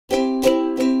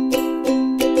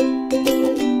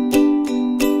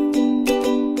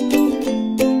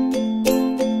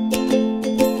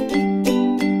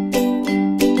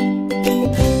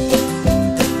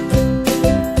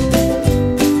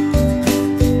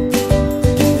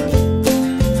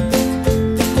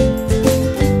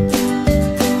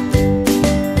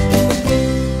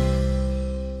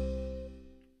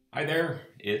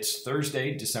It's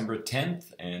Thursday, December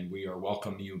 10th, and we are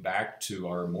welcoming you back to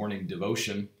our morning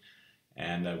devotion.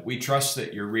 And we trust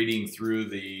that you're reading through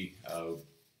the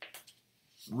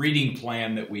reading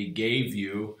plan that we gave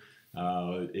you.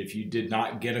 If you did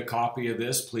not get a copy of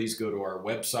this, please go to our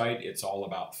website. It's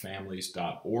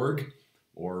allaboutfamilies.org.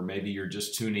 Or maybe you're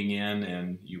just tuning in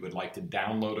and you would like to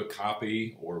download a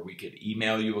copy, or we could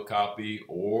email you a copy,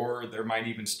 or there might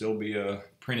even still be a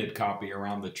printed copy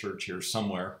around the church here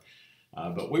somewhere.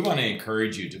 But we want to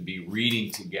encourage you to be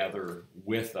reading together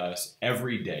with us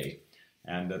every day.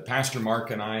 And Pastor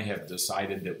Mark and I have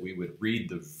decided that we would read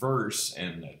the verse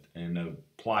and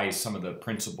apply some of the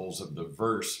principles of the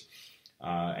verse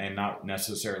and not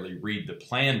necessarily read the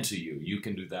plan to you. You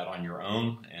can do that on your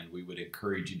own, and we would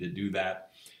encourage you to do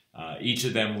that. Each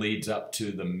of them leads up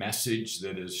to the message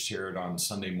that is shared on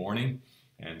Sunday morning.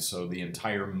 And so the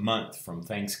entire month from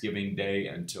Thanksgiving Day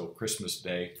until Christmas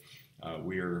Day,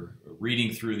 we are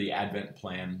reading through the Advent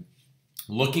plan,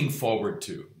 looking forward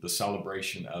to the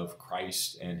celebration of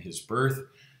Christ and his birth,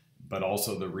 but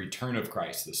also the return of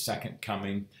Christ, the second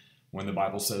coming, when the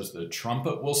Bible says the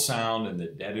trumpet will sound and the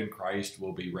dead in Christ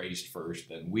will be raised first,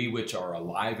 and we which are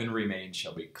alive and remain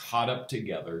shall be caught up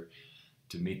together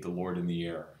to meet the Lord in the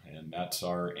air. And that's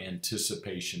our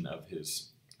anticipation of his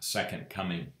second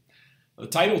coming. The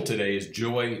title today is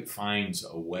Joy Finds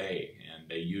a Way, and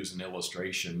they use an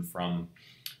illustration from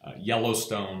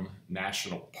Yellowstone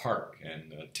National Park.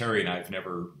 And Terry and I have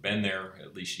never been there,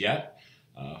 at least yet.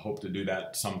 Hope to do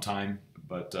that sometime.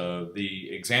 But the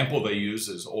example they use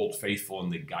is Old Faithful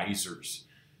and the geysers.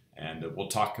 And we'll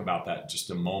talk about that in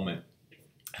just a moment,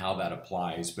 how that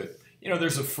applies. But, you know,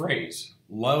 there's a phrase,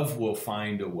 love will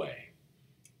find a way.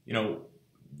 You know,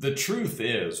 the truth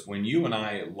is, when you and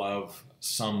I love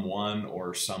someone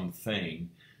or something,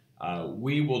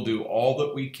 we will do all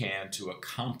that we can to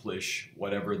accomplish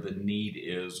whatever the need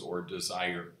is or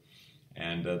desire.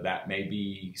 And that may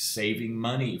be saving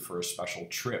money for a special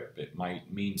trip. It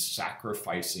might mean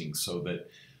sacrificing so that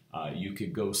you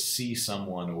could go see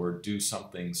someone or do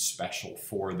something special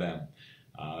for them.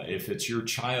 If it's your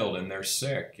child and they're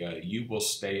sick, you will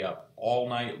stay up all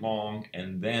night long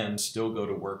and then still go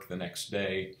to work the next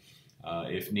day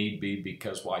if need be,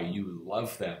 because why? You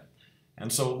love them.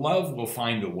 And so love will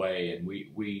find a way, and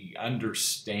we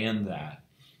understand that.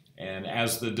 And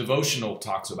as the devotional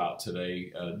talks about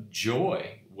today,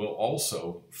 joy will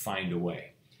also find a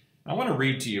way. I want to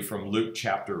read to you from Luke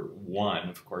chapter 1.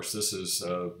 Of course, this is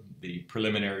the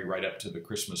preliminary right up to the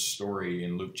Christmas story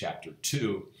in Luke chapter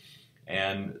 2.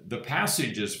 And the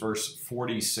passage is verse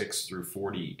 46 through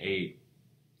 48.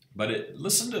 But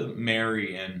listen to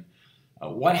Mary and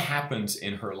what happens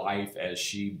in her life as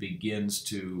she begins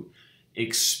to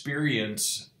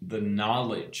experience the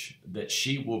knowledge that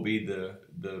she will be the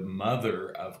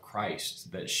mother of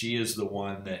Christ, that she is the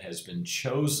one that has been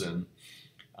chosen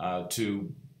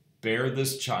to bear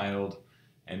this child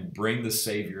and bring the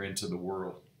Savior into the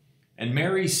world. And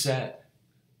Mary said,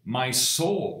 "My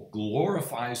soul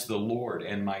glorifies the Lord,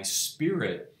 and my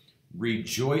spirit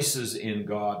rejoices in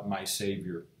God my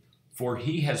Savior, for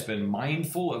he has been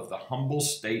mindful of the humble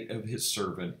state of his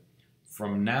servant.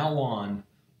 From now on,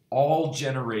 all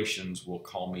generations will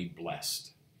call me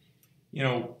blessed." You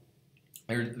know,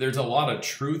 there's a lot of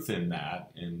truth in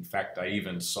that. In fact, I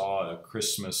even saw a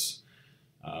Christmas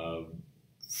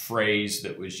phrase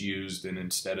that was used, and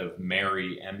instead of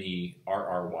Mary,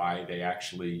 M-E-R-R-Y, they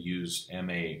actually used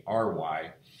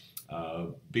M-A-R-Y.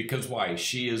 Because why?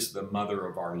 She is the mother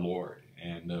of our Lord.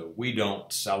 And we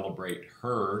don't celebrate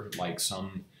her like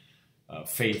some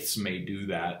faiths may do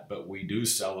that, but we do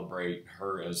celebrate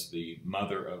her as the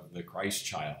mother of the Christ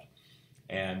child.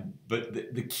 But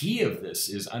the key of this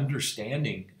is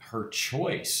understanding her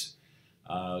choice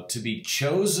to be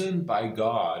chosen by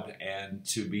God and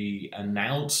to be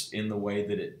announced in the way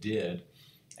that it did,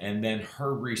 and then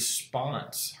her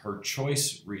response, her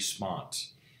choice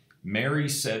response. Mary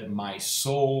said, "My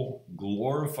soul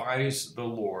glorifies the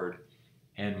Lord,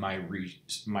 and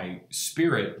my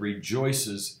spirit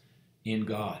rejoices in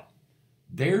God."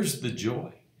 There's the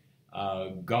joy.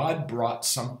 God brought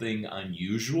something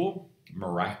unusual,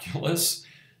 miraculous,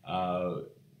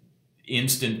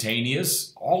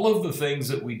 instantaneous, all of the things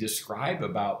that we describe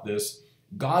about this.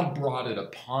 God brought it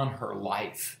upon her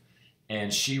life,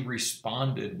 and she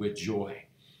responded with joy.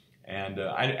 And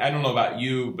I don't know about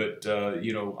you, but,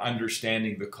 you know,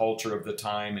 understanding the culture of the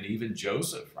time, and even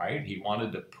Joseph, right? He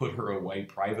wanted to put her away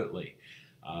privately.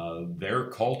 Their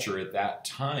culture at that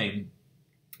time,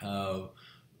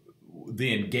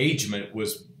 the engagement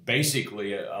was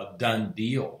basically a done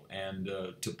deal, and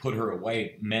to put her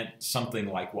away meant something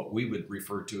like what we would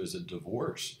refer to as a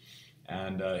divorce.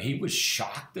 And he was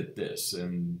shocked at this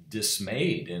and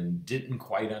dismayed and didn't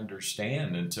quite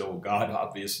understand until God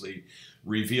obviously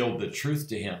revealed the truth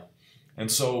to him.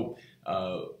 And so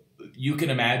you can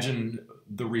imagine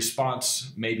the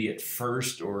response maybe at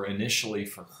first or initially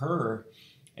for her.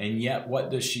 And yet,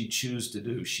 what does she choose to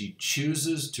do? She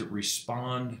chooses to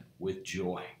respond with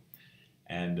joy.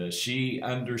 And she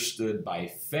understood by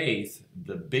faith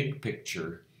the big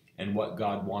picture and what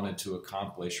God wanted to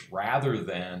accomplish rather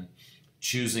than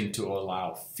choosing to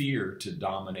allow fear to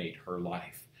dominate her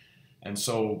life. And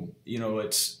so, you know,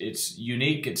 it's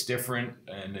unique, it's different,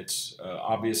 and it's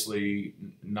obviously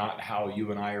not how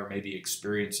you and I are maybe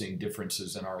experiencing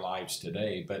differences in our lives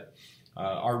today, but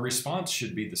our response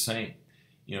should be the same.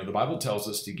 You know, the Bible tells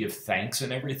us to give thanks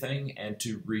in everything and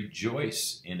to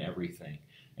rejoice in everything.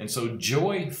 And so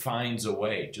joy finds a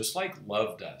way, just like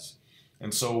love does.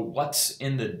 And so what's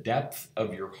in the depth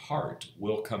of your heart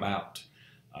will come out.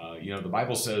 You know, the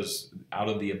Bible says, out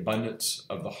of the abundance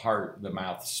of the heart, the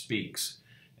mouth speaks.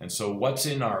 And so what's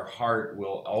in our heart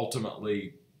will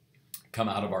ultimately come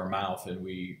out of our mouth. And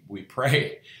we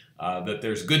pray that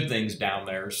there's good things down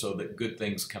there so that good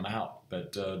things come out.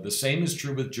 But the same is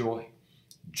true with joy.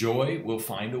 Joy will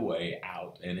find a way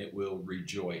out and it will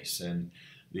rejoice. And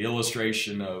the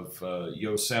illustration of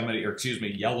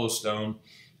Yellowstone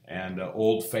and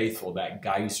Old Faithful, that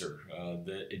geyser,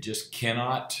 it just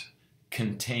cannot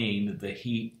contain the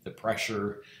heat, the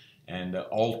pressure, and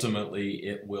ultimately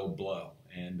it will blow.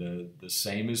 And the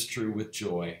same is true with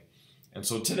joy. And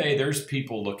so today there's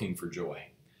people looking for joy.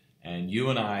 And you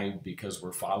and I, because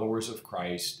we're followers of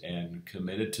Christ and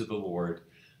committed to the Lord,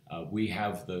 we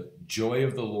have the joy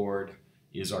of the Lord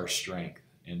is our strength.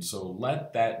 And so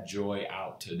let that joy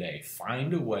out today.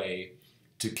 Find a way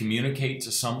to communicate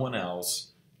to someone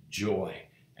else joy.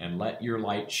 And let your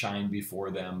light shine before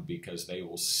them, because they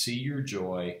will see your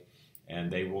joy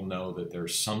and they will know that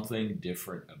there's something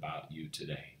different about you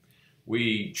today.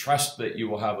 We trust that you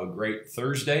will have a great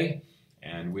Thursday,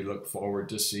 and we look forward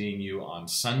to seeing you on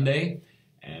Sunday.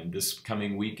 And this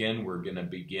coming weekend, we're going to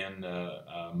begin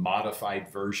a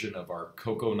modified version of our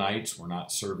Cocoa Nights. We're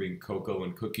not serving cocoa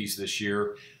and cookies this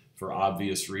year for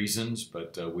obvious reasons,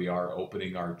 but we are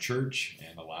opening our church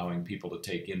and allowing people to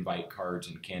take invite cards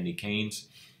and candy canes.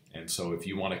 And so if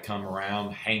you want to come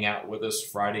around, hang out with us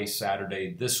Friday,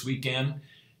 Saturday, this weekend,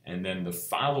 and then the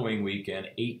following weekend,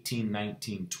 18,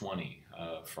 19, 20,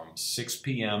 from 6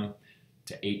 p.m.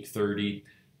 to 8:30,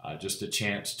 just a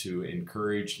chance to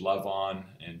encourage, love on,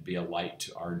 and be a light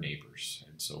to our neighbors.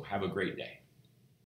 And so have a great day.